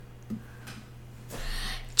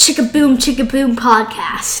Chicka Boom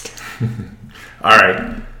podcast. All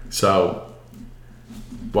right. So,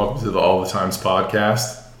 welcome to the All the Times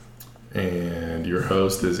podcast. And your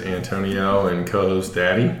host is Antonio and co-host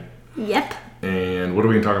Daddy. Yep. And what are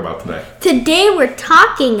we going to talk about today? Today we're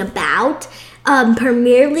talking about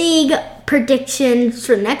Premier League predictions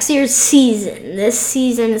for next year's season. This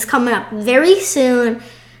season is coming up very soon.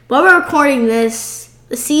 While we're recording this,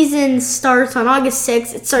 the season starts on August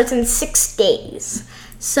 6th. It starts in 6 days.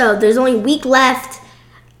 So there's only a week left.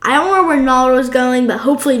 I don't know where Ronaldo's going, but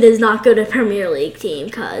hopefully he does not go to Premier League team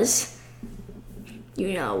because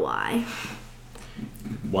you know why.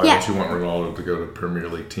 Why don't you want Ronaldo to go to Premier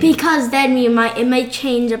League team? Because then it might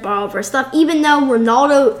change up all of our stuff. Even though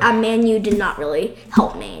Ronaldo at Man U did not really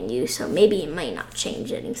help Man U, so maybe it might not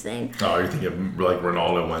change anything. Oh, you're thinking if, like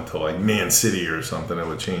Ronaldo went to like Man City or something, it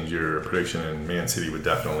would change your prediction, and Man City would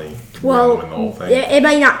definitely win the whole thing. It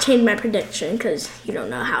might not change my prediction because you don't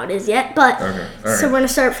know how it is yet. But okay. All right. So we're gonna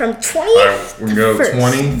start from 20th. All right, we're gonna go first.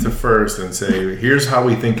 20 to first and say here's how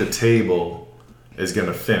we think the table is going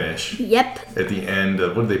to finish. Yep. At the end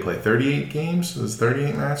of, what did they play, 38 games? Was it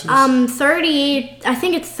 38 matches? 38, I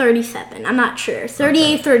think it's 37. I'm not sure.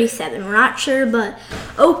 38, 37. We're not sure, but...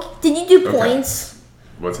 Oh, did you do points?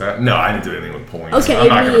 What's that? No, I didn't do anything with points. Okay, I'm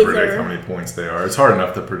not going to me predict either. how many points they are. It's hard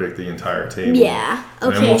enough to predict the entire table. Yeah, okay.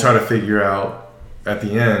 And then we'll try to figure out, at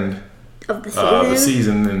the end of the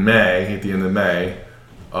season in May, at the end of May,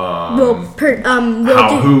 who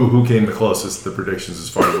came the closest to the predictions as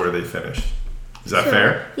far as where they finished. Is that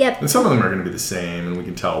fair? Yep. And some of them are going to be the same, and we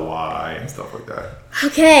can tell why and stuff like that.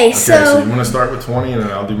 Okay, so you want to start with 20, and then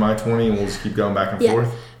I'll do my 20, and we'll just keep going back and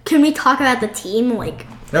forth? Can we talk about the team?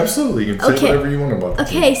 Absolutely. You can say whatever you want about the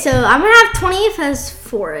team. Okay, so I'm going to have 20th as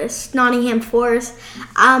Forest, Nottingham Forest.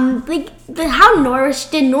 How Norwich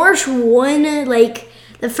did. Norwich won,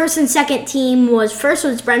 the first and second team was, first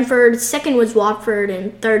was Brentford, second was Watford,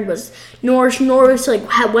 and third was Norwich. Norwich,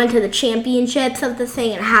 went to the championships of the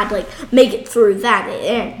thing and had to, make it through that.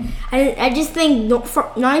 And I just think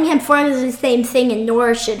Nottingham Forest is the same thing, and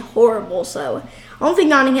Norwich did horrible, so I don't think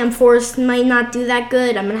Nottingham Forest might not do that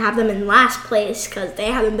good. I'm going to have them in last place because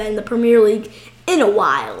they haven't been in the Premier League in a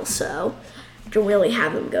while, so I don't really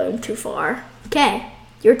have them going too far. Okay,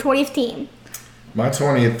 your 20th team. My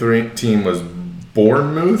 20th team was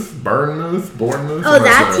Bournemouth. Oh,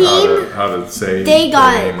 that team? How to say they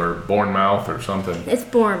got their name, or Bournemouth or something. It's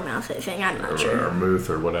Bournemouth, I think. I'm not sure. Or Muth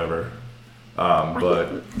or whatever. I'm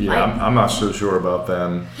not so sure about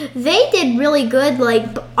them. They did really good.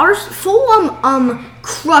 Our Fulham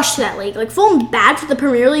crushed that league. Fulham's bad for the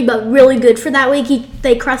Premier League, but really good for that league.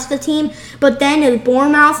 They crushed the team. But then it was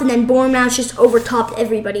Bournemouth, and then Bournemouth just overtopped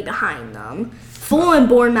everybody behind them. Fulham and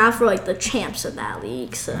Bournemouth were the champs of that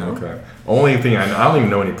league. So okay. Only thing I don't even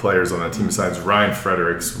know any players on that team besides Ryan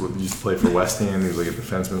Fredericks, who used to play for West Ham. He was a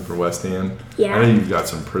defenseman for West Ham. Yeah. I know you've got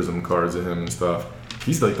some Prism cards of him and stuff.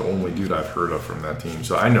 He's the only dude I've heard of from that team.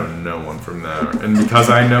 So I know no one from there. And because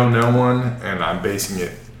I know no one, and I'm basing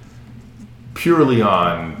it purely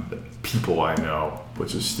on people I know,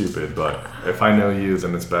 which is stupid, but if I know you,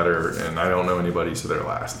 then it's better, and I don't know anybody, so they're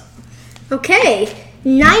last. Okay,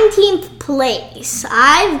 19th place.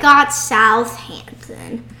 I've got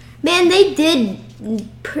Southampton. Man, they did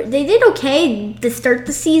okay to start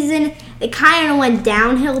the season. It kind of went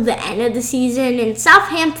downhill at the end of the season, and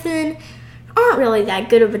Southampton aren't really that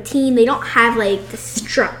good of a team. They don't have the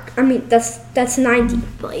structure. I mean, that's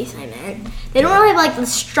 19th place. I meant they don't really have the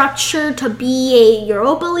structure to be a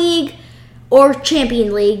Europa League or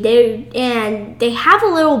Champions League. They have a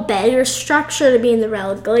little better structure to be in the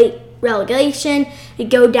relegation. To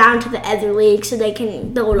go down to the other league so they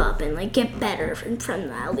can build up and get better from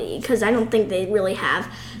that league. Because I don't think they really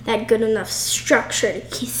have that good enough structure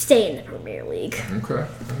to stay in the Premier League. Okay,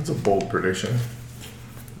 that's a bold prediction.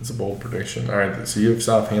 All right, so you have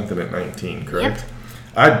Southampton at 19, correct? Yep.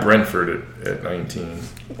 I had Brentford at 19.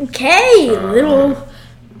 Okay, little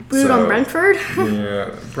rude on Brentford.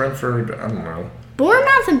 Yeah, Brentford, I don't know.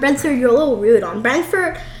 Bournemouth and Brentford, you're a little rude on.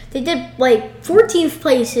 Brentford, they did 14th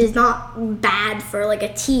place is not bad for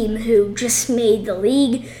a team who just made the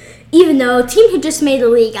league. Even though a team who just made the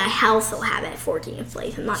league, I also have it at 14th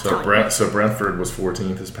place. I'm not telling you. So Brentford was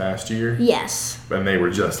 14th this past year? Yes. And they were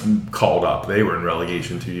just called up. They were in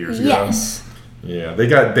relegation 2 years ago. Yes. Yeah, they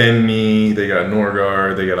got Ben Mee, they got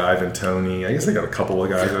Norgard, they got Ivan Toney. I guess they got a couple of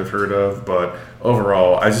guys I've heard of, but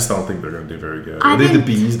overall, I just don't think they're going to do very good. Are they the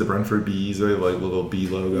Bees, the Brentford Bees? Are they little bee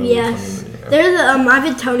logo? Yes. Yeah. They're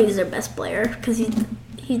Ivan Toney's their best player because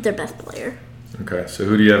he's their best player. Okay, so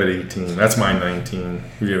who do you have at 18? That's my 19.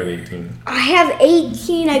 Who do you have at 18? I have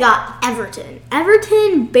 18. I got Everton.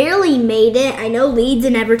 Everton barely made it. I know Leeds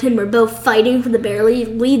and Everton were both fighting for the barely.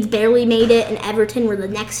 Leeds barely made it, and Everton were the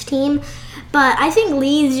next team. But I think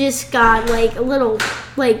Leeds just got like a little,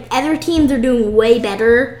 like other teams are doing way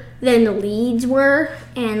better than the Leeds were,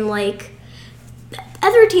 and like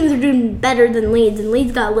other teams are doing better than Leeds, and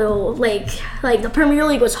Leeds got a little like the Premier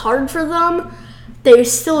League was hard for them. They're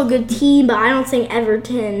still a good team, but I don't think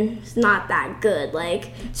Everton's not that good. Like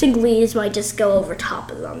I think Leeds might just go over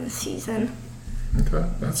top of them this season. Okay,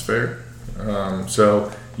 that's fair.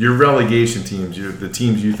 So your relegation teams, the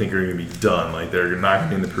teams you think are going to be done, like they're not going to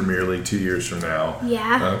be in the Premier League 2 years from now.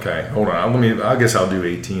 Yeah. Okay, hold on. I guess I'll do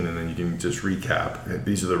 18, and then you can just recap.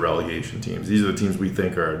 These are the relegation teams. These are the teams we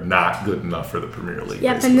think are not good enough for the Premier League.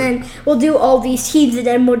 Yep, basically. and then we'll do all these teams, and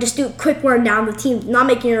then we'll just do a quick rundown of the teams not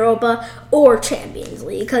making Europa or Champions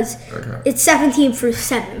League, because it's 17 for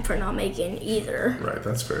 7 for not making either. Right,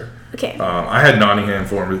 that's fair. Okay. I had Nottingham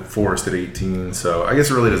Forest at 18, so I guess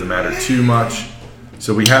it really doesn't matter too much.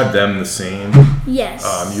 So we had them the same. Yes.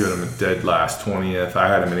 You had them at dead last 20th. I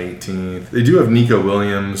had them at 18th. They do have Nico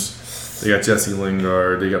Williams. They got Jesse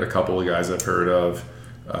Lingard. They got a couple of guys I've heard of.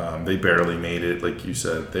 They barely made it, like you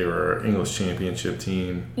said. They were an English championship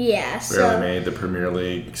team. Yeah. Barely made the Premier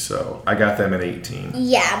League. So I got them at 18.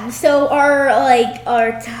 Yeah. So so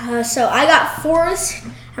I got Forest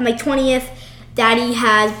at my 20th. Daddy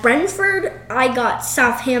has Brentford. I got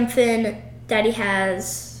Southampton. Daddy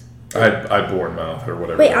has. I Bournemouth or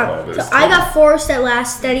whatever. Wait, so I got Forest at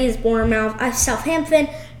last. Daddy has Bournemouth. I have Southampton.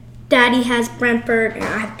 Daddy has Brentford, and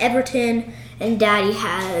I have Everton. And Daddy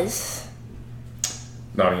has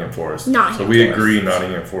Nottingham Forest. Nottingham so we Forest. Agree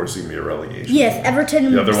Nottingham Forest is gonna be a relegation. Yes, team.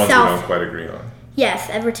 Everton. The other ones we don't quite agree on. Yes,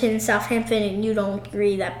 Everton and Southampton, and you don't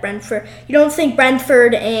agree that Brentford. You don't think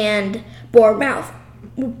Brentford and Bournemouth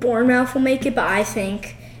will make it, but I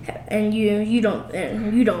think. And you don't,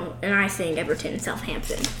 and I think Everton and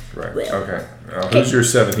Southampton right. will. Okay. Who's your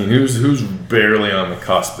 17? Who's barely on the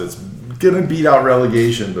cusp that's gonna beat out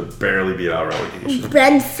relegation, but barely beat out relegation?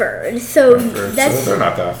 Brentford. So they're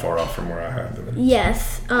not that far off from where I had them.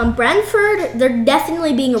 Yes, Brentford. They're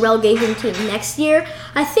definitely being a relegation team next year.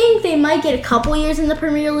 I think they might get a couple years in the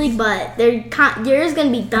Premier League, but they're just gonna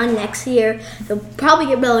be done next year. They'll probably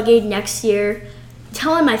get relegated next year.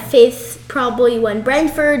 Telling my faith, probably when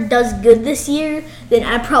Brentford does good this year, then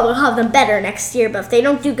I probably have them better next year. But if they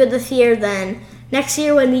don't do good this year, then next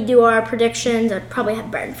year when we do our predictions, I'd probably have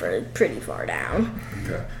Brentford pretty far down.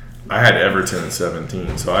 Okay. I had Everton at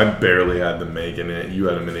 17, so I barely had them making it. You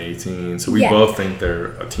had them at 18, so we both think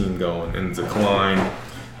they're a team going in decline.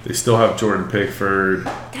 They still have Jordan Pickford.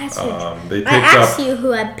 That's they picked I asked up, you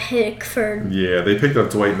who had Pickford. Yeah, they picked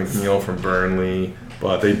up Dwight McNeil from Burnley.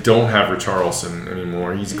 But they don't have Richarlison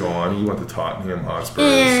anymore. He's gone. He went to Tottenham Hotspur.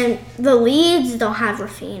 And the Leeds don't have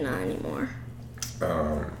Rafinha anymore.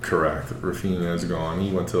 Correct. Rafinha is gone.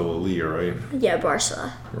 He went to La Liga, right? Yeah,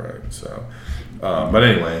 Barca. Right. So, but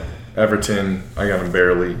anyway, Everton, I got them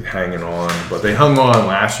barely hanging on, but they hung on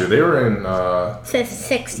last year. They were in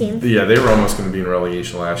 16th. Yeah, they were almost going to be in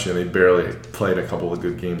relegation last year. They barely played a couple of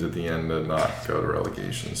good games at the end to not go to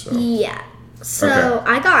relegation. So yeah. So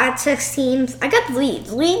I got at 16. I got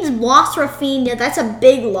Leeds. Leeds lost Rafinha. That's a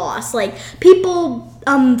big loss. Like people,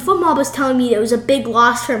 football was telling me it was a big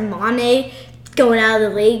loss for Mane going out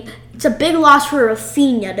of the league. It's a big loss for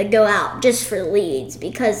Rafinha to go out just for Leeds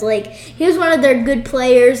because like he was one of their good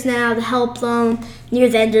players now to help them near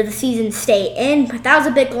the end of the season stay in. But that was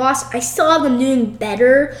a big loss. I still have them doing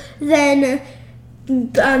better than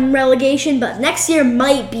relegation, but next year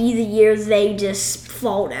might be the year they just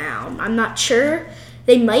fall down. I'm not sure.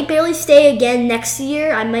 They might barely stay again next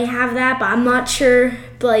year. I might have that, but I'm not sure.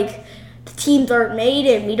 Like the teams aren't made,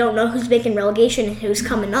 and we don't know who's making relegation and who's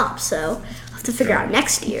coming up. So I'll have to figure out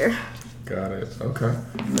next year. Got it. Okay.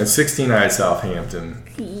 At 16, I had Southampton.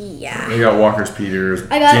 Yeah. They got Walker-Peters.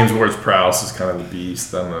 James Ward-Prowse is kind of the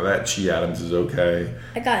beast. I don't know. That Chi Adams is okay.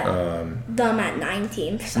 I got them at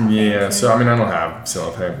 19th. Yeah, so I mean, I don't have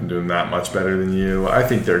Southampton doing that much better than you. I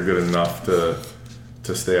think they're good enough to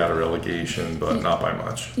stay out of relegation, but not by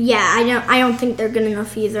much. Yeah, I don't think they're good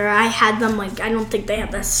enough either. I had them I don't think they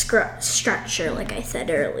have that structure like I said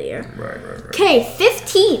earlier. Right. Okay,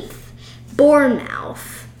 15th,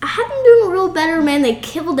 Bournemouth. I had them doing a real better, man. They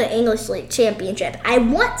killed the English League Championship. I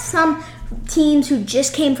want some teams who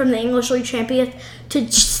just came from the English League Championship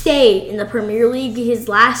to stay in the Premier League because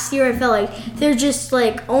last year I felt like they're just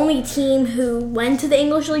only team who went to the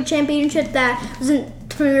English League Championship that was in the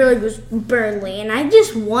Premier League was Burnley, and I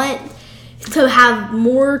just want to have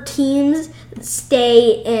more teams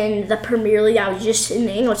stay in the Premier League. I was just in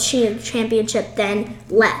the English Championship, then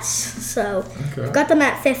less. So got them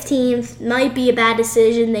at 15th. Might be a bad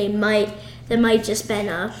decision. That might just been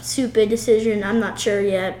a stupid decision. I'm not sure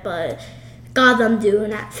yet, but got them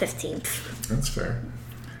doing at 15th. That's fair.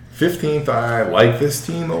 15th, I like this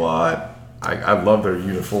team a lot. I love their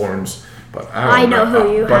uniforms, but I don't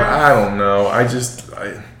know. But I don't know. I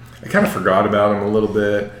kind of forgot about them a little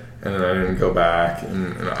bit, and then I didn't go back.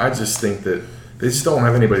 And I just think that they just don't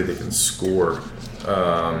have anybody that can score,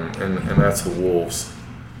 and that's the Wolves.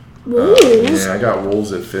 Wolves? Yeah, I got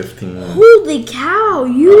Wolves at 15. Holy cow,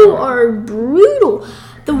 you are brutal.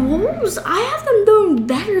 The Wolves, I have them doing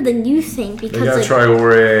better than you think. Because they got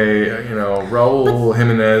Traore, Raul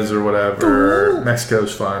Jimenez or whatever,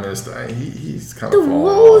 Mexico's finest. He's kind of falling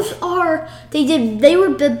Wolves off. They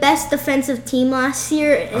were the best defensive team last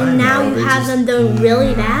year, and now you have them doing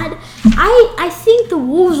really bad. I think the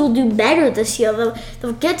Wolves will do better this year.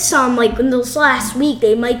 They'll get some, like in this last week,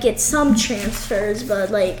 they might get some transfers,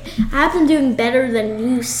 but I have them doing better than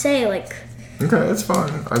you say, Okay, that's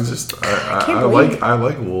fine. I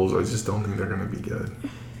like Wolves. I just don't think they're going to be good.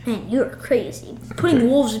 Man, you're crazy. Putting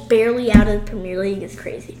Wolves barely out of the Premier League is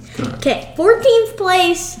crazy. Okay, 14th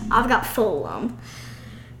place, I've got Fulham.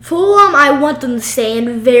 Fulham, I want them to stay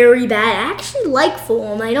in very bad. I actually like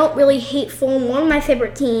Fulham. I don't really hate Fulham. One of my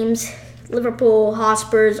favorite teams, Liverpool,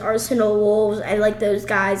 Hotspurs, Arsenal, Wolves. I like those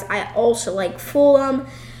guys. I also like Fulham.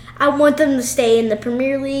 I want them to stay in the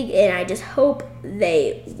Premier League, and I just hope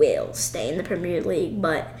they will stay in the Premier League.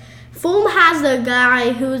 But Fulham has the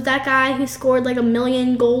guy who scored like 1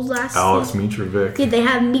 million goals last season. Alex Mitrovic. Yeah, they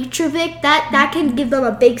have Mitrovic. That can give them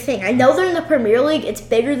a big thing. I know they're in the Premier League. It's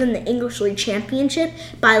bigger than the English League Championship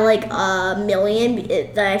by like 1 million,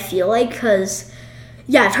 that I feel like, because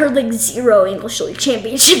I've heard like 0 English League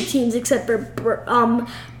Championship teams except for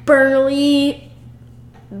Burnley,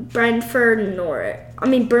 Brentford, and Norwich.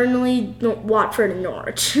 Burnley, Watford, and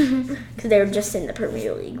Norwich, because they were just in the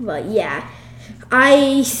Premier League. But yeah,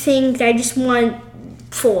 I think I just want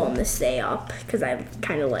Fulham to stay up because I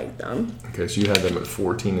kind of like them. Okay, so you had them at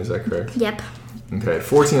 14, is that correct? Yep. Okay, at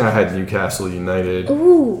 14 I had Newcastle United.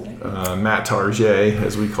 Ooh. Matt Tarjay,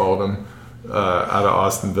 as we called him, out of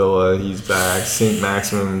Aston Villa. He's back. St.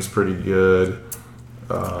 Maximum's pretty good.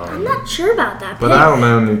 I'm not sure about that. But I don't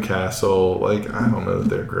know Newcastle. I don't know that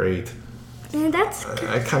they're great. And that's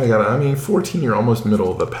I kind of got 14, you're almost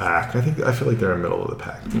middle of the pack. I feel like they're a middle of the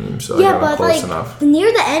pack team, so I got them close enough.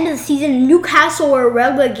 Near the end of the season, Newcastle were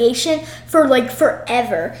relegation for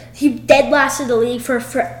forever. He dead last of the league for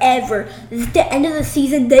forever. At the end of the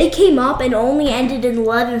season, they came up and only ended in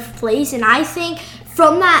 11th place, and I think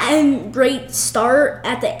from that great start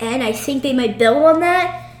at the end, I think they might build on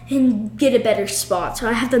that and get a better spot. So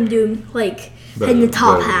I have them doing in the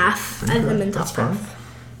top half. I have them in top half.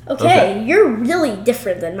 Okay, you're really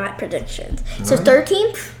different than my predictions. So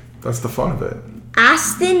 13th? That's the fun of it.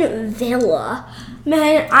 Aston Villa.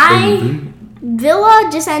 Man, Villa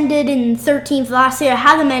just ended in 13th last year. I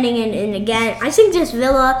have them ending in again. I think just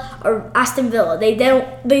Villa or Aston Villa. They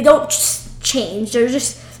don't change. They're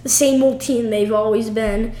just the same old team they've always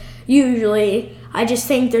been. Usually, I just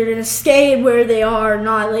think they're gonna stay where they are,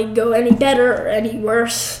 not go any better or any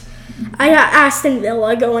worse. I got Aston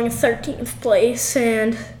Villa going 13th place,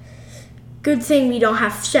 and good thing we don't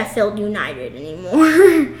have Sheffield United anymore.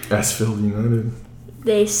 Sheffield United.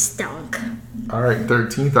 They stunk. All right,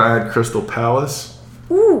 13th, I had Crystal Palace.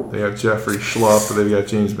 Ooh. They have Jeffrey Schlupp. They've got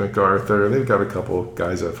James MacArthur. They've got a couple of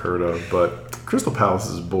guys I've heard of, but Crystal Palace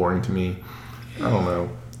is boring to me. I don't know.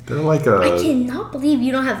 They're like a... I cannot believe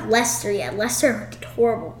you don't have Leicester yet. Leicester did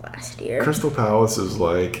horrible last year. Crystal Palace is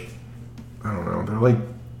I don't know. They're like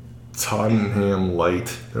Tottenham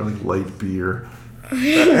light. They're like light beer.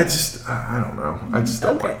 I don't know. I just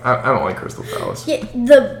don't like. I don't like Crystal Palace. Yeah,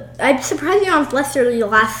 I'm surprised you don't have Leicester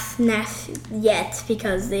last yet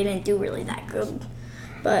because they didn't do really that good.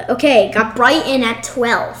 But okay, got Brighton at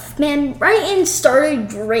 12. Man, Brighton started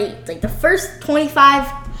great. The first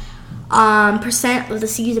 25% of the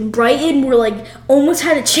season, Brighton were almost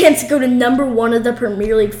had a chance to go to number 1 of the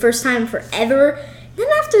Premier League, first time forever. Then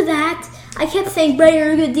after that, I kept saying Brighton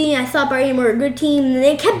are a good team. I thought Brighton were a good team. And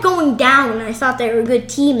they kept going down, and I thought they were a good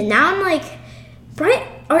team. And now I'm like,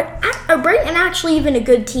 are Brighton actually even a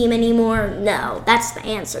good team anymore? No. That's the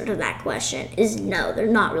answer to that question, is no. They're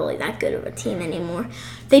not really that good of a team anymore.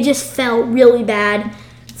 They just felt really bad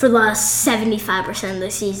for the last 75% of the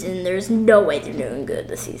season. There's no way they're doing good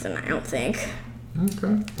this season, I don't think.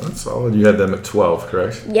 Okay. That's solid. You had them at 12,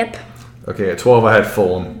 correct? Yep. Okay, at 12 I had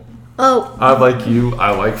Fulham. Oh. I like you.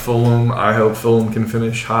 I like Fulham. I hope Fulham can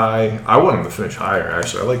finish high. I want them to finish higher,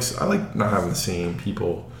 actually. I like not having the same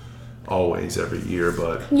people always every year,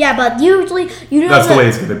 but yeah, but usually that's the way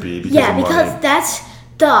it's gonna be. Because that's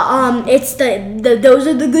it's those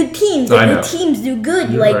are the good teams. The good teams do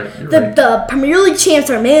good. You're right. The Premier League champs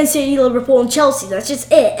are Man City, Liverpool, and Chelsea. That's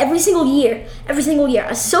just it. Every single year. I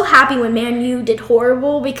was so happy when Man U did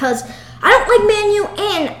horrible because I don't like Man U,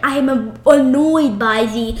 and I'm annoyed by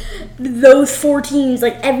those 4 teams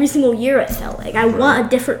like every single year. It felt like I want a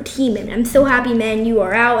different team, and I'm so happy Man U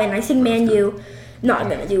are out, and I think Man U not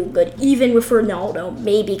gonna do good, even with Ronaldo.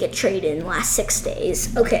 Maybe get traded in the last 6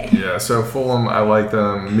 days. Okay. Yeah. So Fulham, I like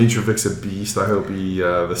them. Mitrovic's a beast. I hope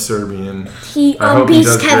the Serbian. He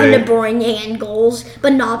beats Kevin De Bruyne in goals,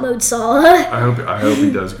 but not Mo Salah. I hope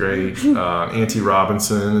he does great. Ante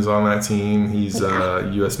Robinson is on that team. He's a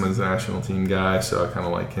U.S. men's national team guy, so I kind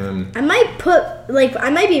of like him. I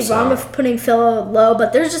might be wrong with putting Fulham low,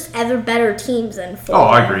 but there's just other better teams than Fulham. Oh,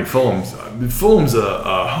 I agree. Fulham's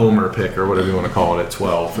a homer pick or whatever you want to call it at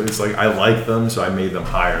 12. It's like I like them, so I made them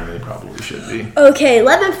higher than they probably should be. Okay,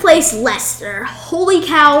 11th place Leicester. Holy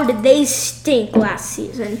cow, did they stink last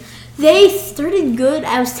season? They started good.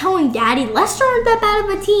 I was telling Daddy, Leicester aren't that bad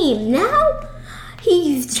of a team. Now,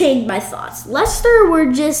 he's changed my thoughts. Leicester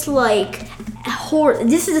were just like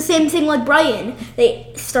this is the same thing like Brighton.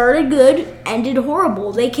 They started good, ended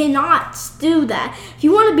horrible. They cannot do that. If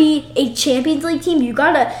you want to be a Champions League team, you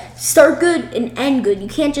gotta start good and end good. You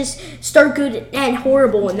can't just start good and end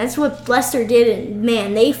horrible, and that's what Leicester did. And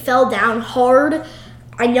man, they fell down hard.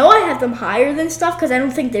 I know I have them higher than stuff because I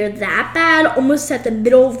don't think they're that bad, almost at the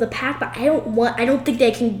middle of the pack. But I don't think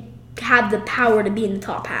they can have the power to be in the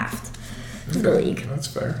top half of the league. That's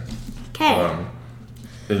fair. Okay.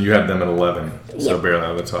 And you had them at 11, so barely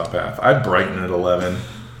out of the top half. I had Brighton at 11.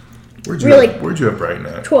 Where'd you have Brighton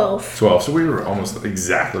at? 12. 12. So we were almost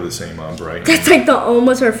exactly the same on Brighton. That's like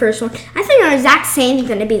almost our first one. I think our exact same is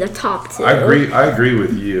going to be the top 2. I agree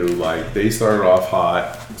with you. Like they started off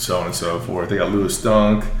hot, so on and so forth. They got Lewis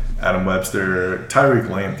Dunk, Adam Webster, Tyreek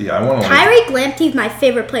Lamptey. Tyreek Lamptey's my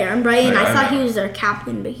favorite player on Brighton. I thought he was their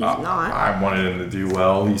captain, but he's not. I wanted him to do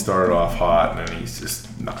well. He started off hot, and then he's just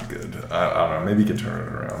not good. I don't know. Maybe he can turn it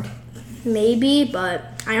around. Maybe, but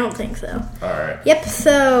I don't think so. All right. Yep,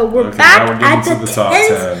 so we're back at the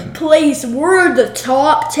 10th place. We're the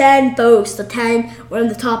top 10, folks. We're in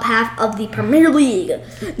the top half of the Premier League.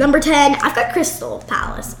 Number 10, I've got Crystal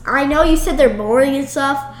Palace. I know you said they're boring and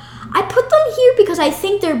stuff. I put them here because I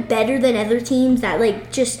think they're better than other teams that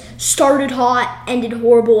like just started hot, ended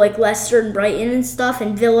horrible, like Leicester and Brighton and stuff,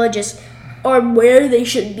 and Villa just are where they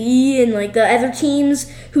should be, and like the other teams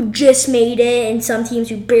who just made it, and some teams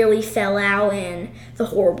who barely fell out, and the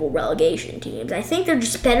horrible relegation teams. I think they're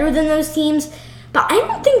just better than those teams, but I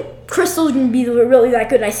don't think Crystal's going to be really that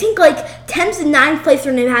good. I think like 10th and 9th place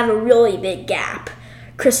are going to have a really big gap.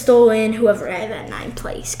 Crystal and whoever I have at 9th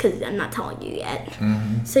place, because I'm not telling you yet.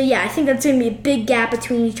 Mm-hmm. So yeah, I think that's going to be a big gap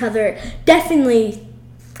between each other. Definitely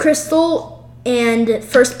Crystal and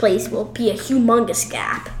 1st place will be a humongous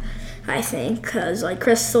gap, I think, because like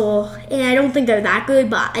Crystal, and I don't think they're that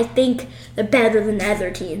good, but I think they're better than the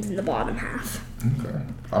other teams in the bottom half. Okay.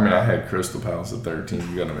 I mean, I had Crystal Palace at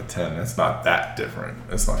 13. You got them at 10. That's not that different.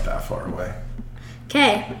 It's not that far away.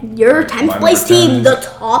 Okay, your 10th place team, the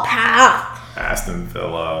top half. Aston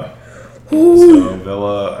Villa. Ooh. So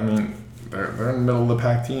Villa, I mean, they're in the middle of the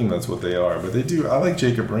pack team. That's what they are. But they do. I like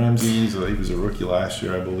Jacob Ramsey. So he was a rookie last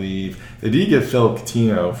year, I believe. They did get Phil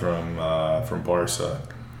Coutinho from Barca.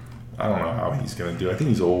 I don't know how he's going to do. I think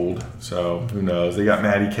he's old, so who knows. They got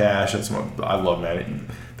Matty Cash. I love Matty.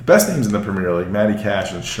 The best names in the Premier League, Matty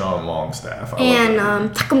Cash and Sean Longstaff.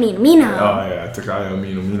 And Taco Mina Mina. Oh, yeah, Takayo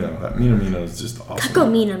Mina Mina. That Mina Mina is just awesome. Taco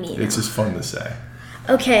Mina Mina. It's just fun to say.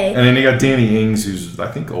 Okay. And then they got Danny Ings, who's,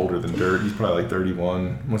 I think, older than Dirt. He's probably like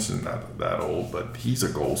 31. Which is not that old, but he's a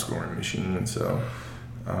goal-scoring machine. So,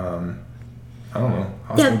 I don't know.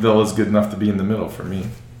 Aston Villa's good enough to be in the middle for me.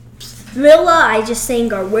 Villa, I just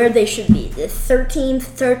think, are where they should be. The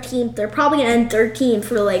 13th. They're probably going to end 13th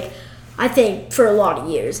for a lot of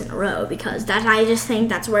years in a row, because I just think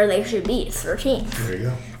that's where they should be, 13th. There you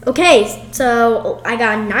go. Okay, so I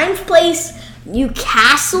got 9th place,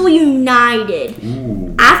 Newcastle United.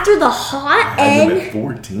 Ooh. After the hot end... at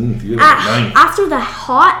 14th. You had 9th. After the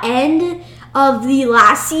hot end of the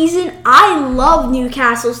last season, I love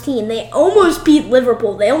Newcastle's team. They almost beat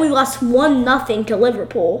Liverpool. They only lost 1-0 to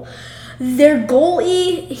Liverpool. Their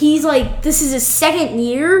goalie, this is his 2nd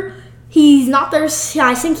year. He's not their,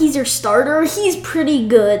 I think he's their starter. He's pretty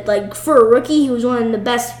good. Like, for a rookie, he was one of the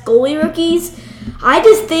best goalie rookies. I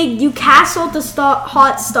just think Newcastle at the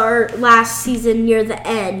hot start last season near the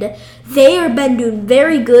end. They have been doing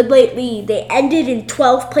very good lately. They ended in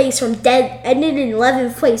 12th place ended in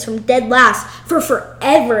 11th place from dead last for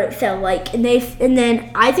forever, it felt like. And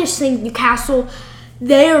then I just think Newcastle,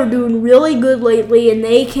 they are doing really good lately, and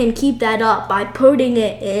they can keep that up by putting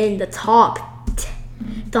it in the top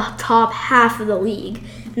half of the league.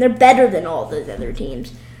 And they're better than all those other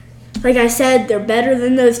teams. Like I said, they're better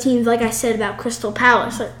than those teams. Like I said about Crystal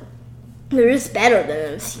Palace, they're just better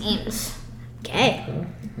than those teams. Okay.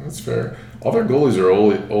 That's fair. All their goalies are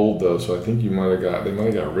old though, so I think they might have got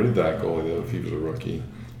rid of that goalie though if he was a rookie.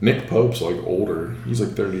 Nick Pope's older. He's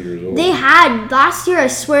 30 years old. They had last year. I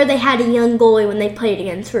swear they had a young goalie when they played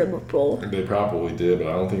against Liverpool. They probably did, but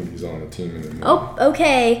I don't think he's on the team anymore. Oh,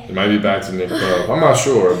 okay. It might be back to Nick Pope. I'm not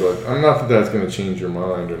sure, but I'm not that that's going to change your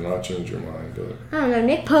mind or not change your mind. But I don't know.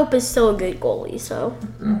 Nick Pope is still a good goalie, so.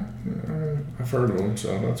 I've heard of him,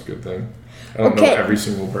 so that's a good thing. I don't know every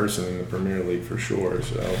single person in the Premier League for sure.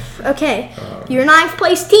 So. Okay, your 9th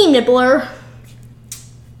place team, Nibbler.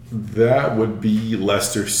 That would be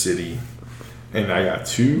Leicester City. And I got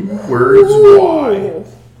 2 words why.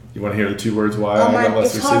 You want to hear the 2 words why I got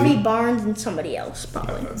Leicester It's Harvey City? Barnes and somebody else,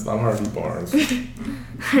 probably. No, it's not Harvey Barnes.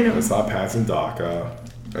 I know. It's not Patson Daka.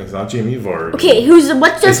 It's not Jamie Vardy. Okay,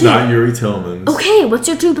 what's your It's not Yuri Tillmans. Okay, what's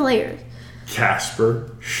your 2 players?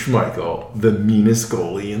 Kasper Schmeichel, the meanest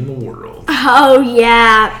goalie in the world. Oh,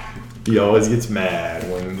 yeah. He always gets mad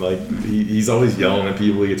when, he's always yelling at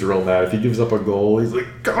people. He gets real mad. If he gives up a goal, he's like,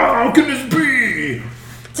 how can this be?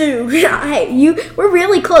 Dude, we're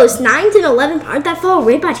really close. 9th and 11th aren't that far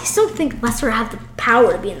away, but I just don't think Leicester have the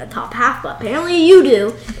power to be in the top half, but apparently you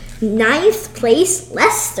do. 9th place,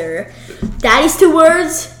 Leicester. Daddy's 2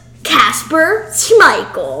 words, Kasper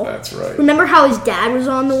Schmeichel. That's right. Remember how his dad was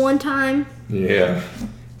on the one time? Yeah.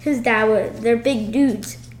 His dad they're big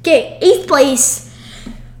dudes. Okay, 8th place.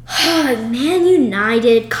 Man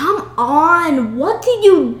United, come on. What did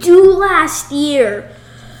you do last year?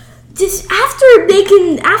 Just after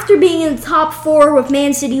being in the top 4 with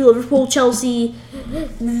Man City, Liverpool, Chelsea,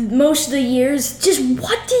 most of the years, just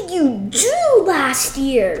what did you do last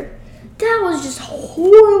year? That was just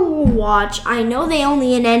horrible to watch. I know they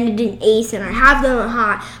only ended in 8th, and I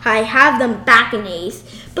have them back in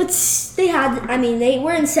 8th. But they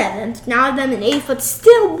were in 7th. Now I have them in 8th. But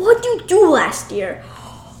still, what did you do last year?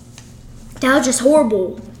 That was just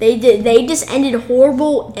horrible. They just ended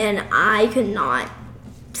horrible, and I could not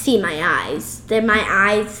see my eyes.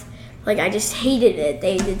 I just hated it.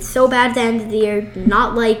 They did so bad at the end of the year, did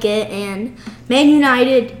not like it. And Man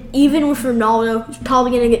United, even with Ronaldo, who's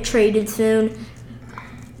probably going to get traded soon,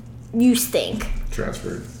 you stink.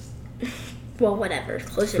 Transferred. Well, whatever.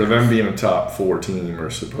 Close For enough. them being a top 4 team, or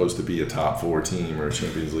supposed to be a top 4 team or a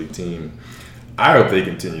Champions League team, I hope they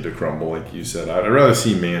continue to crumble, like you said. I'd rather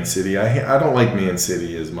see Man City. I don't like Man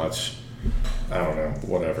City as much. I don't know,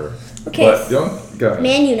 whatever. Okay. But go ahead.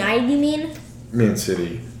 Man United, you mean? Man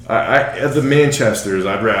City. As the Manchesters,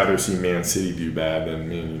 I'd rather see Man City do bad than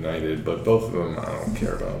Man United, but both of them I don't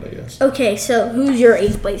care about, I guess. Okay, so who's your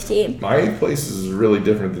 8th place team? My 8th place is really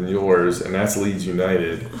different than yours, and that's Leeds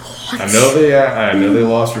United. What? I know they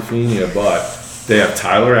lost Rafinha, but they have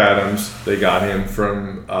Tyler Adams. They got him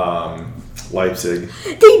from Leipzig.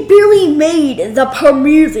 They barely made the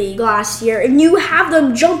Premier League last year, and you have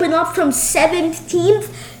them jumping up from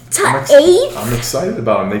 17th to 8th? I'm excited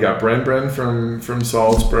about them. They got Bren from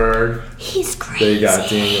Salzburg. He's crazy. They got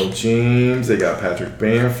Daniel James. They got Patrick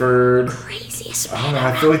Bamford. Craziest man. I don't know.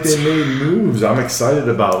 I feel like they made moves. I'm excited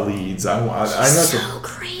about Leeds. I know so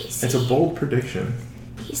crazy. It's a bold prediction.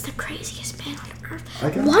 He's the craziest man on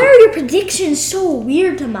earth. Why are your predictions so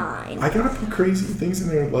weird to mine? I gotta put crazy things in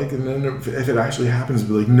there, and then if it actually happens,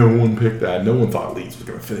 be like, no one picked that. No one thought Leeds was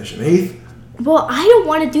gonna finish in 8th. Well, I don't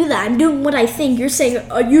want to do that. I'm doing what I think. You're saying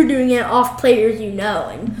you're doing it off players you know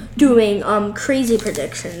and doing crazy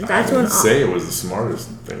predictions. I didn't say it was the smartest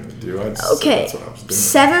thing to do. Okay, that's what I was doing.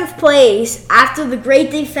 7th place after the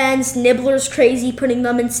great defense. Nibbler's crazy putting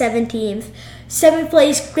them in 17th. 7th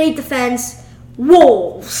place, great defense.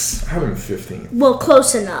 Wolves. I have them 15th. Well,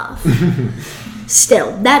 close enough.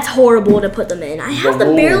 Still, that's horrible to put them in. I have them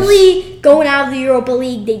Wolves. barely going out of the Europa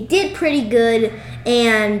League. They did pretty good.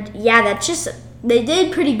 And, yeah, they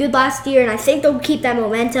did pretty good last year, and I think they'll keep that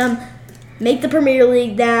momentum, make the Premier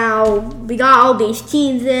League now. We got all these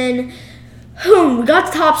teams in. We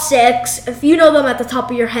got the top 6. If you know them at the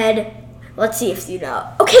top of your head, let's see if you know.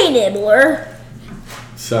 Okay, Nibbler.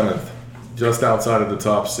 7th. just outside of the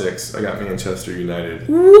top 6, I got Manchester United.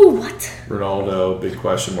 Ooh, what? Ronaldo, big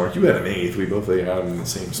question mark. You had an 8th. We both had him in the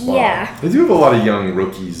same spot. Yeah. They do have a lot of young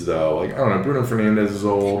rookies, though. Like, I don't know, Bruno Fernandes is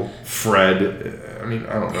old. Fred, I mean,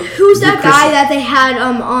 I don't know. Who's that guy that they had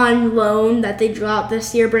on loan that they dropped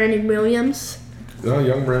this year, Brandon Williams? No,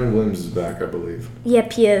 young Brandon Williams is back, I believe.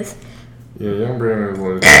 Yep, he is. Yeah, young Brandon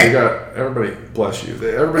Williams. They got everybody. Bless you.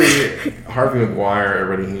 Harvey Maguire.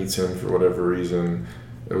 Everybody hates him for whatever reason.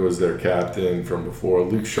 It was their captain from before.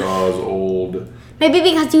 Luke Shaw's old. Maybe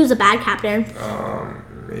because he was a bad captain.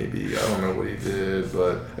 Maybe. I don't know what he did,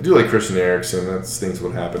 but I do like Christian Eriksen. That stinks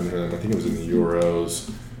what happened to him. I think it was in the Euros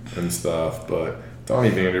and stuff. But Donny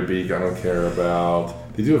van der Beek, I don't care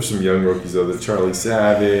about. They do have some young rookies though. The Charlie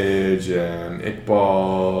Savage and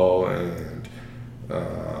Iqbal and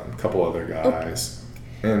a couple other guys.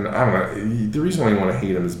 And I don't know. The reason why you want to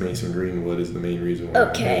hate him is Mason Greenwood is the main reason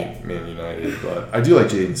why I hate Man United. But I do like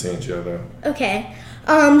Jadon Sancho though. Okay.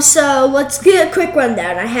 So let's get a quick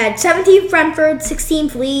rundown. I had 17th Brentford,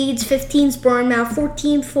 16th Leeds, 15th Bournemouth,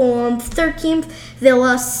 14th Fulham, 13th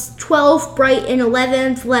Villa, 12th Brighton,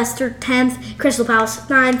 11th Leicester, 10th Crystal Palace,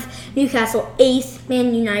 9th Newcastle, 8th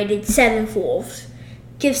Man United, 7th Wolves.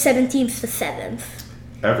 Give 17th to 7th.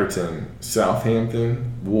 Everton,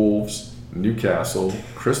 Southampton, Wolves, Newcastle,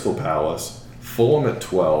 Crystal Palace, Fulham at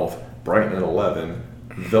 12, Brighton at 11,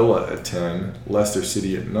 Villa at 10, Leicester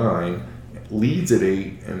City at 9, Leeds at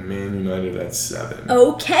 8, and Man United at 7.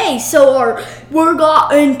 Okay, so we're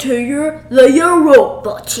got into the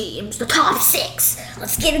Europa teams, the top 6.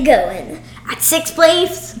 Let's get it going. At 6th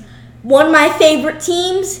place, one of my favorite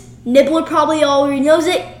teams. Nibbler probably already knows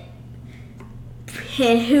it.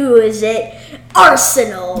 And who is it?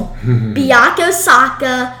 Arsenal. Bukayo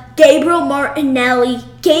Saka, Gabriel Martinelli.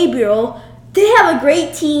 Gabriel, they have a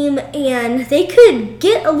great team, and they could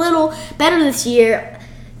get a little better this year.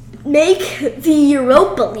 Make the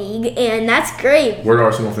Europa League, and that's great. Where did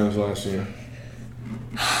Arsenal finish last year?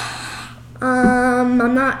 I'm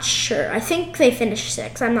not sure. I think they finished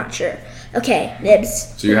 6th. I'm not sure. Okay,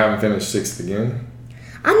 Nibs. So you haven't finished 6th again?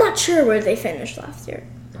 I'm not sure where they finished last year.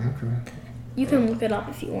 Okay. You can look it up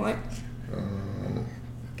if you want.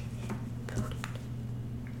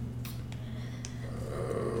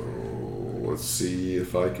 Let's see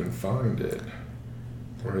if I can find it.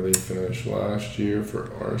 Where they finished last year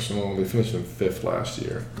for Arsenal? They finished in 5th last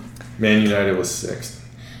year. Man United was 6th.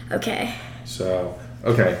 Okay. So,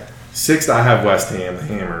 okay. 6th, I have West Ham, the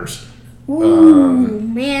Hammers. Ooh,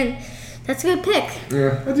 man. That's a good pick.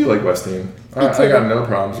 Yeah, I do like West Ham. I got no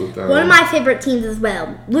problems with them. One of my favorite teams as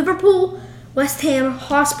well. Liverpool, West Ham,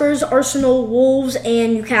 Hotspurs, Arsenal, Wolves,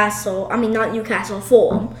 and Newcastle. I mean, not Newcastle,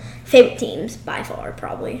 Fulham. Favorite teams by far,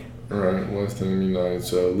 probably. Right, West Ham United.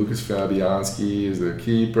 So Lucas Fabianski is their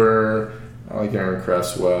keeper. I like Aaron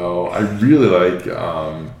Cresswell. I really like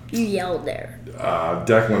you yelled there.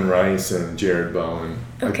 Declan Rice and Jared Bowen.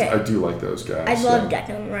 Okay. I do like those guys. I love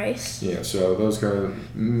Declan Rice. Yeah, so those guys.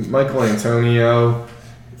 Michael Antonio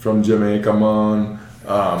from Jamaica,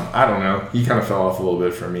 I don't know. He kind of fell off a little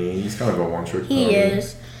bit for me. He's kind of a one-trick pony. He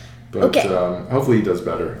is. But okay. Hopefully he does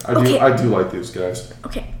better. I do like those guys.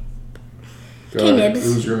 Okay. Okay, Nibs.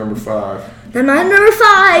 Who's your number 5? Then my number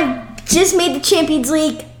 5 just made the Champions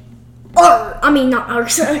League. Not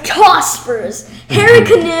Arsenal, Hotspurs. Harry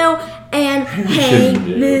Canoe and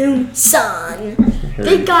Heung-min Son.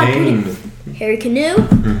 They got Harry Canoe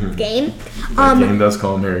game. Game does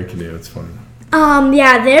call him Harry Canoe. It's funny.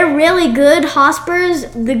 Yeah, they're really good. Hotspurs,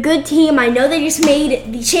 the good team. I know they just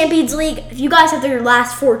made the Champions League. If you guys have their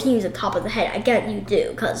last 4 teams at the top of the head, I get you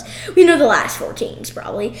do, because we know the last 4 teams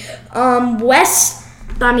probably. Hotspurs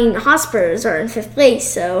are in 5th place,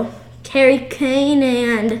 so Harry Kane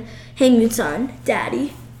and Heung-min Son,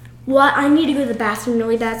 Daddy. What? I need to go to the bathroom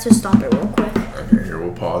really bad, so stop it real quick. Okay, here,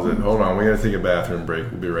 we'll pause it. Hold on, we gotta take a bathroom break.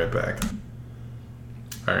 We'll be right back.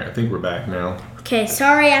 Alright, I think we're back now. Okay,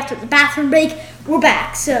 sorry, after the bathroom break, we're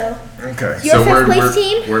back. So, okay. Your 5th place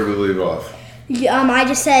team? Where did we leave off? I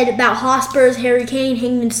just said about Hotspurs, Harry Kane,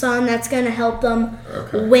 Heung-min Son. That's going to help them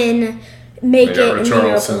make it in the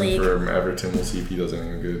Europa League. From Everton. We'll see if he does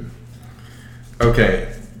anything good.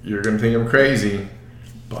 Okay, you're going to think I'm crazy,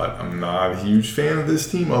 but I'm not a huge fan of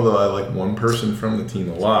this team, although I like one person from the team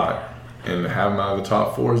a lot. And to have them out of the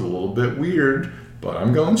top 4 is a little bit weird, but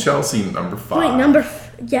I'm going Chelsea, number 5.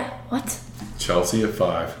 Wait, what? Chelsea at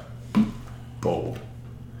 5. Bold.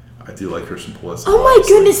 I do like Christian Pulisic. Oh my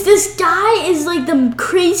goodness, this guy is like the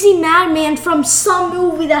crazy madman from some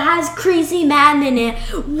movie that has crazy madman in it.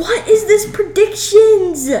 What is this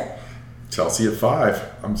predictions? Chelsea at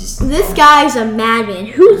 5. This guy's a madman.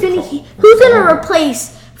 Who's gonna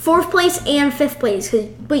replace 4th place and 5th place. 'Cause,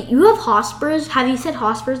 wait, you have Hotspurs? Have you said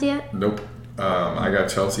Hotspurs yet? Nope. I got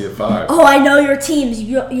Chelsea at 5. Oh, I know your teams.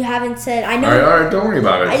 You haven't said. I know. All right, don't worry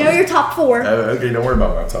about it. I know your top 4. Okay, don't worry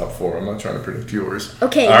about my top 4. I'm not trying to predict yours.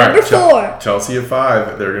 Okay, all number right, 4. Chelsea at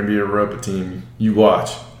 5. They're going to be a Europa team. You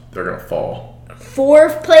watch. They're going to fall.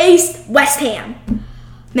 4th place, West Ham.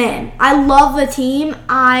 Man, I love the team.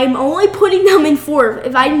 I'm only putting them in 4th.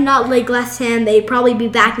 If I did not like West Ham, they'd probably be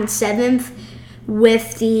back in 7th.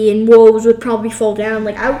 And Wolves would probably fall down.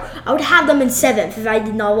 Like I would have them in 7th if I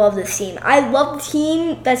did not love this team. I love the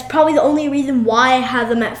team. That's probably the only reason why I have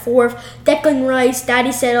them at 4th. Declan Rice,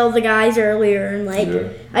 Daddy said all the guys earlier, and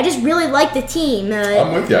I just really like the team.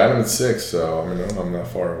 I'm with you. I have them at 6, so I'm not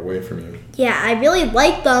far away from you. Yeah, I really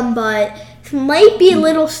like them, but it might be a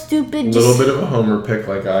little stupid. A little bit of a homer pick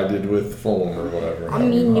like I did with Fulham or whatever.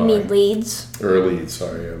 You mean Leeds? Or Leeds,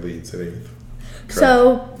 sorry. Leeds at 8th.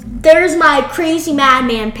 So, there's my crazy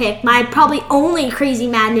madman pick. My probably only crazy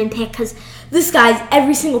madman pick because this guy's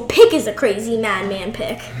every single pick is a crazy madman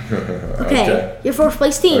pick. Okay. Your 4th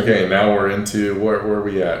place team. Okay, now we're into where are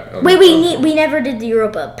we at? Wait, we never did the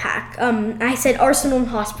Europa pack. I said Arsenal and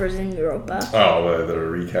Hotspurs in Europa. Oh, the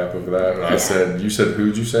recap of that. And you said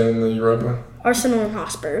who'd you say in the Europa? Arsenal and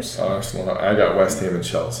Hotspurs. Arsenal. I got West Ham and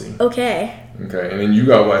Chelsea. Okay, and then you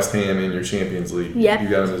got West Ham in your Champions League. Yep. You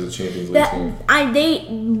got them as a Champions League team. I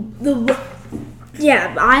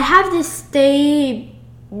have this. They've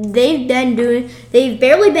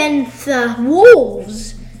barely been. The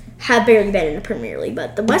Wolves have barely been in the Premier League,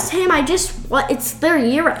 but the West Ham, it's their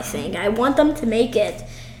year. I think I want them to make it,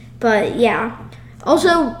 but yeah.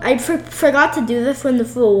 Also, I forgot to do this when the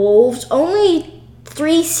Wolves only.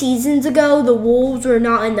 3 seasons ago, the Wolves were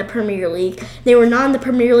not in the Premier League. They were not in the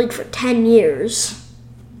Premier League for 10 years.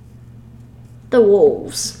 The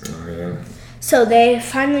Wolves. Oh, yeah. So they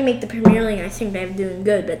finally make the Premier League. I think they're doing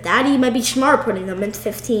good. But Daddy might be smart putting them in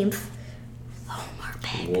 15th. Homer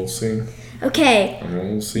pick. We'll see. Okay.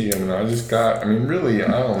 We'll see. Really,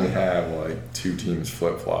 I only have like 2 teams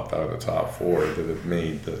flip-flopped out of the top 4 that have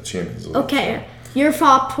made the Champions League. Okay. Your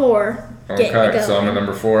top 4. Okay, so I'm at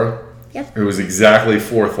number 4. Yep. It was exactly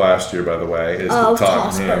 4th last year, by the way. Is the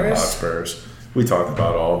Tottenham Hotspurs. We talked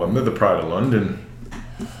about all of them. They're the pride of London.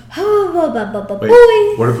 Wait,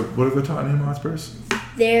 what are the Tottenham Hotspurs?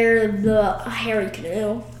 They're the Harry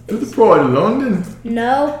Canoe. They're the pride of London.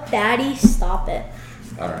 No, Daddy, stop it.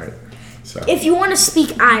 All right. So if you want to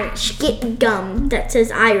speak Irish, get gum that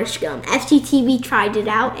says Irish gum. FGTV tried it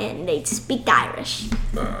out and they speak Irish.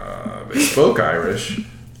 They spoke Irish.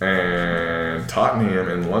 And Tottenham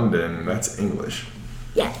in London, that's English.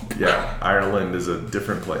 Yeah. Yeah, Ireland is a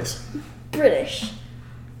different place. British.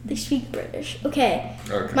 They speak British. Okay.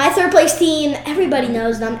 My 3rd place team, everybody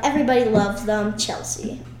knows them. Everybody loves them.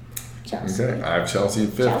 Chelsea. Okay, I have Chelsea at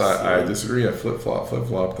 5th. I disagree. I flip-flop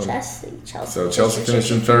them. Chelsea. So Chelsea finished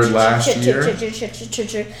in 3rd last year.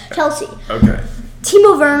 Chelsea. Okay.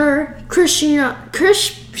 Timo Werner, Christian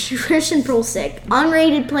Pulisic,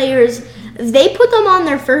 unrated players. If they put them on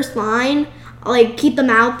their first line, keep them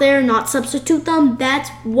out there, not substitute them, that's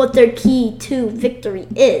what their key to victory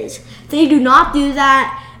is. If they do not do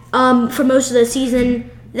that for most of the season,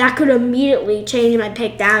 that could immediately change my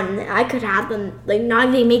pick down. I could have them not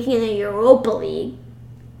even making the Europa League,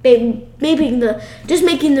 making the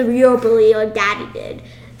Europa League like Daddy did.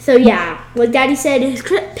 So yeah, like Daddy said, his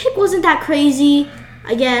pick wasn't that crazy,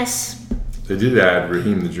 I guess. They did add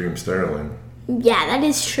Raheem the Dream Sterling. Yeah, that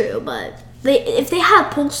is true, but if they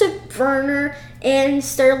have Pulisic, Werner, and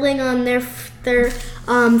Sterling on their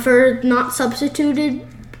for not substituted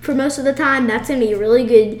for most of the time, that's gonna be really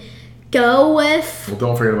good. Go with. Well,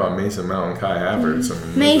 don't forget about Mason Mount and Kai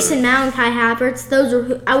Havertz. Mason Mount and Kai Havertz. Those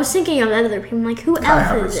are. I was thinking of other people. Who Kai else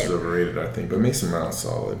Havertz is it? is overrated, I think, but Mason Mount's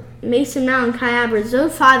solid. Mason Mount and Kai Havertz.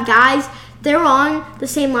 Those 5 guys, they're on the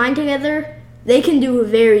same line together. They can do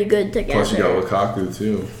very good together. Plus, you got Lukaku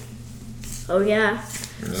too. Oh yeah.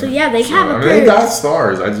 So yeah, they have a. They got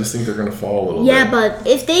stars. I just think they're gonna fall a little bit. Yeah, but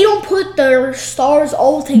if they don't put their stars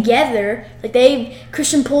all together,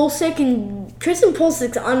 Christian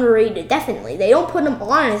Pulisic's underrated. Definitely, they don't put him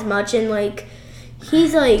on as much, and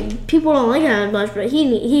he's people don't like him as much, but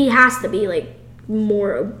he has to be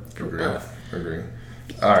more. Agree.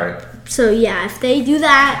 All right. So yeah, if they do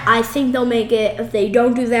that, I think they'll make it. If they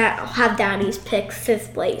don't do that, I'll have Daddy's pick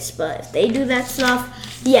 5th place. But if they do that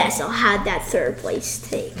stuff, yes, I'll have that 3rd place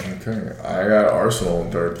take. Okay, I got Arsenal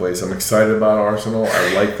in 3rd place. I'm excited about Arsenal.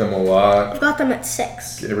 I like them a lot. I've got them at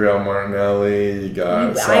 6. Gabriel Martinelli, you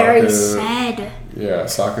got Saka. I already said. Yeah,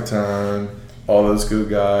 Sakatan, all those good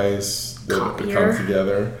guys that come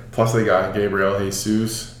together. Plus they got Gabriel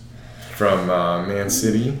Jesus. from Man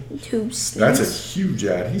City. That's a huge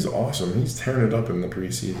ad. He's awesome. He's tearing it up in the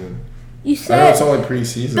preseason. You said I know it's only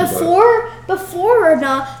preseason. Before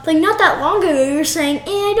not that long ago, you were saying,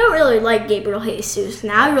 I don't really like Gabriel Jesus.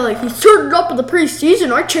 Now you're like, he's turned it up in the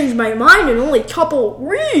preseason. I changed my mind in only a couple of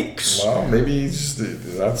weeks. Well, maybe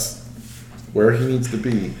that's where he needs to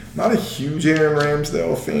be. Not a huge Aaron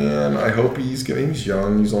Ramsdale fan. I hope he's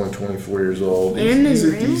young. He's only 24 years old. He's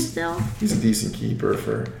a decent keeper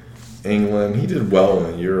for England. He did well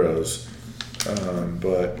in the Euros,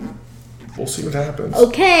 but we'll see what happens.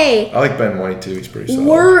 Okay. I like Ben White too. He's pretty solid.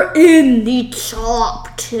 We're in the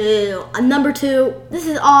top 2. Number 2. This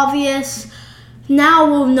is obvious. Now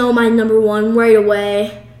we'll know my number 1 right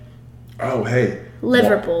away. Oh, hey.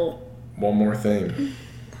 Liverpool. One more thing.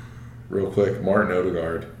 Real quick, Martin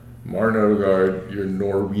Odegaard. Your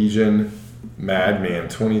Norwegian madman,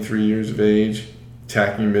 23 years of age,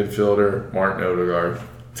 attacking midfielder, Martin Odegaard.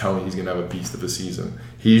 Tell me he's going to have a beast of a season.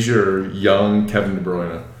 He's your young Kevin De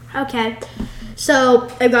Bruyne. Okay. So,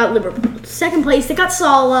 I got Liverpool. Second place, they got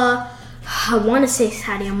Salah. I want to say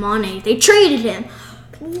Sadio Mane. They traded him.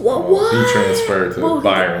 What? He transferred to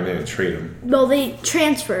Bayern. They didn't trade him. No, they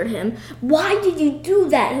transferred him. Why did you do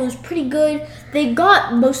that? It was pretty good. They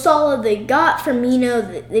got Mo Salah. They got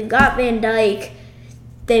Firmino. They've got Van Dijk.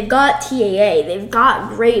 They've got TAA. They've got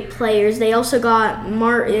great players. They also got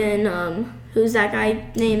Martin. Who's that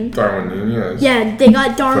guy named? Darwin Nunez. Yeah, they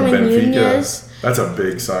got Darwin Nunez. That's a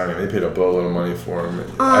big signing. They paid a boatload of money for him.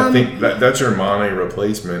 I think that's your Mane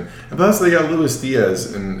replacement. And plus, they got Luis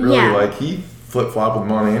Diaz, and really, he flip-flop with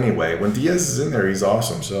Mane anyway. When Diaz is in there, he's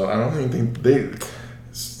awesome. So I don't even think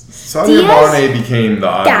Sadio Mane became the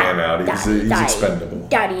odd man out. He's expendable.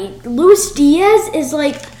 Luis Diaz is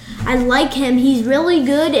I like him. He's really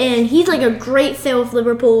good, and he's a great fit with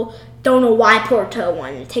Liverpool. Don't know why Porto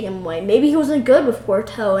wanted to take him away. Maybe he wasn't good with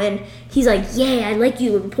Porto, and he's like, yeah, I like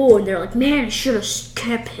you, Liverpool. And they're like, man, I should have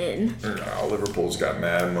kept him. No, Liverpool's got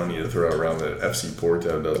mad money to throw around that FC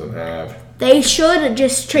Porto doesn't have. They should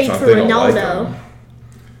just trade for Ronaldo.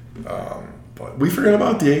 But we forgot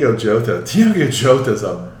about Diego Jota. Diego Jota's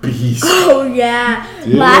a beast. Oh, yeah.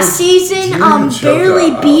 Last season,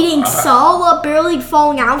 barely beating Salah, barely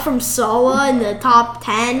falling out from Salah in the top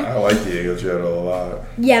 10. I like Diego Jota a lot.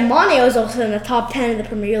 Yeah, Mane was also in the top 10 in the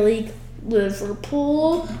Premier League.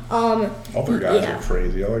 Liverpool. All their guys are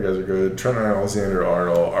crazy. All their guys are good. Trent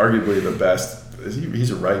Alexander-Arnold, arguably the best.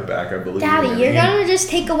 He's a right back, I believe. Daddy, you're going to just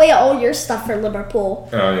take away all your stuff for Liverpool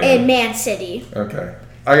and Man City. Okay.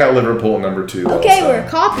 I got Liverpool at number 2. Okay, we're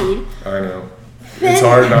copied. I know. It's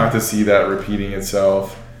hard not to see that repeating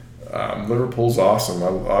itself. Liverpool's awesome.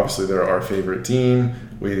 Obviously, they're our favorite team.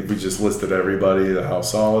 We just listed everybody, how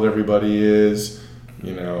solid everybody is.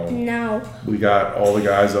 No. We got all the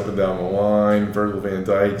guys up and down the line. Virgil van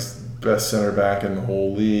Dijk's best center back in the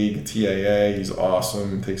whole league. TAA, he's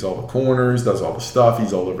awesome. Takes all the corners, does all the stuff.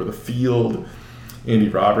 He's all over the field. Andy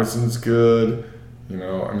Robertson's good.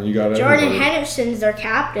 You got Jordan Henderson's their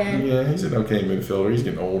captain. Yeah, he's an okay midfielder. He's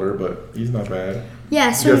getting older, but he's not bad.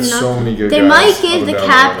 Yeah, so many good guys. They might give the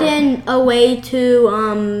captain away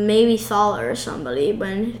to maybe Salah or somebody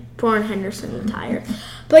when Jordan Henderson retired.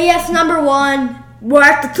 But yes, number 1. We're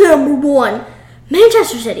at the number 1.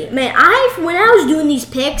 Manchester City. Man, when I was doing these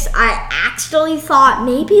picks, I actually thought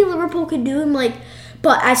maybe Liverpool could do him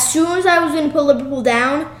but as soon as I was going to put Liverpool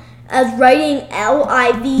down, as writing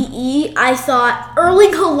Live, I thought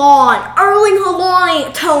Erling Haaland,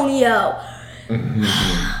 Antonio.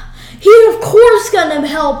 He's of course gonna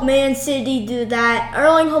help Man City do that.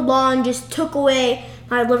 Erling Haaland just took away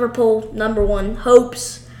my Liverpool number 1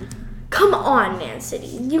 hopes. Come on, Man City.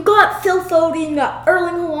 You got Phil Foden, you got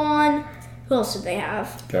Erling Haaland. Who else did they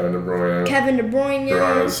have? Kevin De Bruyne.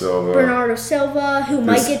 Bernardo Silva, who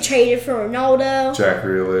might get traded for Ronaldo. Jack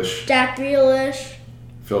Grealish.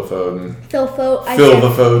 Phil Foden.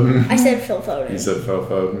 I said Phil Foden. You said Phil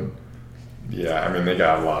Foden. Yeah, they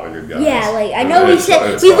got a lot of good guys. Yeah, I know we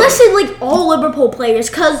listed all Liverpool players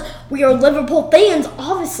because we are Liverpool fans.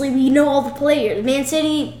 Obviously, we know all the players. Man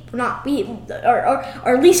City,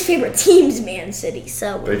 our least favorite team's Man City.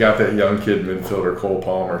 So they got that young kid midfielder Cole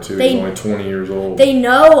Palmer too. He's only 20 years old. They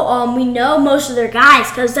know. We know most of their guys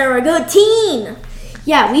because they're a good team.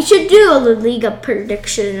 Yeah, we should do a La Liga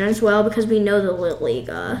prediction as well because we know the La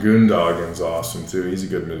Liga. Gundogan's awesome too. He's a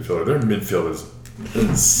good midfielder. Their midfield is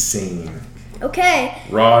insane. Okay.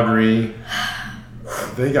 Rodri.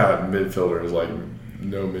 They got midfielders like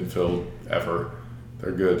no midfield ever.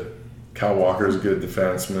 They're good. Kyle Walker's a good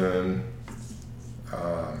defenseman.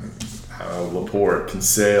 Laporte,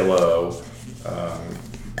 Cancelo,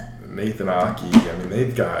 Nathan Aki.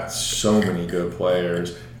 They've got so many good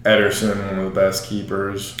players. Ederson, one of the best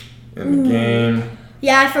keepers in the game.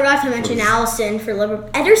 Yeah, I forgot to mention Alisson for Liverpool.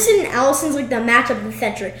 Ederson and Alisson's like the matchup of the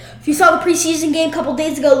century. If you saw the preseason game a couple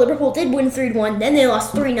days ago, Liverpool did win 3-1. Then they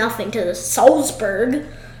lost 3-0 to the Salzburg.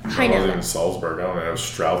 I know. It wasn't Salzburg. I don't know. It was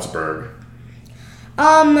Strasbourg.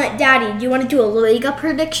 Daddy, do you want to do a La Liga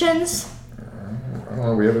predictions? I don't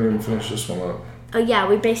know. We haven't even finished this one up. Oh, yeah,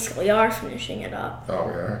 we basically are finishing it up. Oh,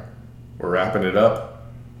 yeah. We're wrapping it up.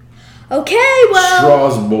 Okay, well.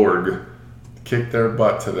 Strasbourg kicked their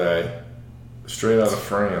butt today. Straight out of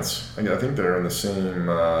France. I think they're in the same.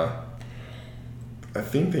 I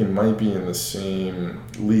think they might be in the same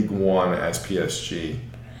League One as PSG.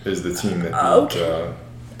 Is the team that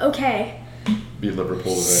beat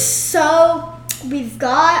Liverpool today. So we've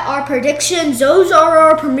got our predictions. Those are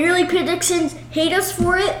our Premier League predictions. Hate us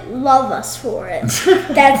for it, love us for it.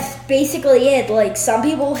 That's basically it. Like, some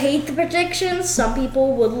people hate the predictions, some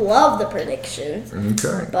people would love the predictions.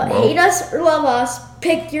 Okay. But hate us or love us,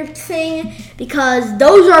 pick your thing, because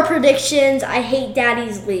those are predictions. I hate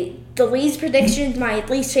Daddy's lead. The Lee's predictions, my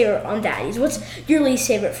least favorite on Daddy's. What's your least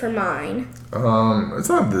favorite for mine? It's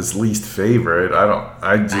not this least favorite.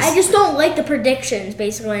 I just don't like the predictions,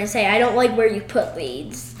 basically, when I say I don't like where you put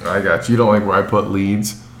leads. I got you. You don't like where I put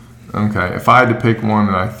leads? Okay. If I had to pick one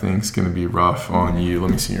that I think is going to be rough on you, let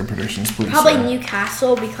me see your predictions, please. Probably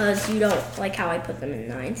Newcastle, because you don't like how I put them in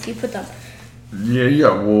ninth. You put them... Yeah, you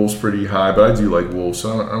got Wolves pretty high, but I do like Wolves,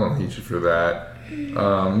 so I don't hate you for that.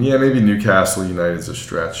 Yeah, maybe Newcastle United's a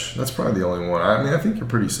stretch. That's probably the only one. I mean, I think you're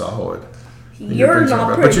pretty solid. You're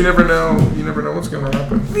not pretty. But you never know. You never know what's going to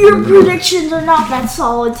happen. Your predictions are not that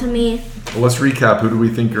solid to me. Well, let's recap. Who do we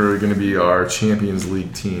think are going to be our Champions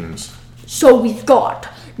League teams? So we've got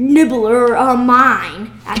Nibbler on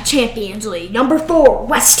mine at Champions League. Number 4,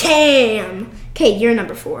 West Ham. Okay, you're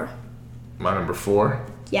number 4. My number 4?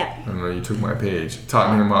 Yeah. I don't know, you took my page.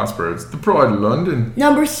 Tottenham Hotspur. It's the pride of London.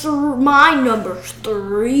 My number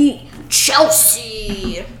 3,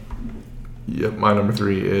 Chelsea. Yep, my number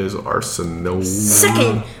 3 is Arsenal.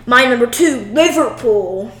 Second, my number 2,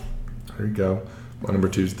 Liverpool. There you go. My number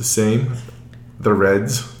 2 is the same. The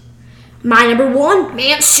Reds. My number 1,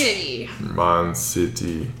 Man City. Man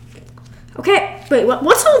City. Okay, wait,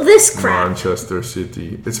 what's all this crap? Manchester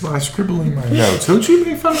City. It's my scribbling my notes. Don't you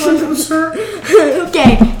make fun of my notes, sir?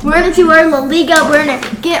 Okay, we're going to do our La Liga. We're going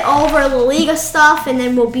to get all of our La Liga stuff, and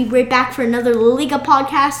then we'll be right back for another La Liga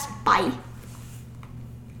podcast. Bye.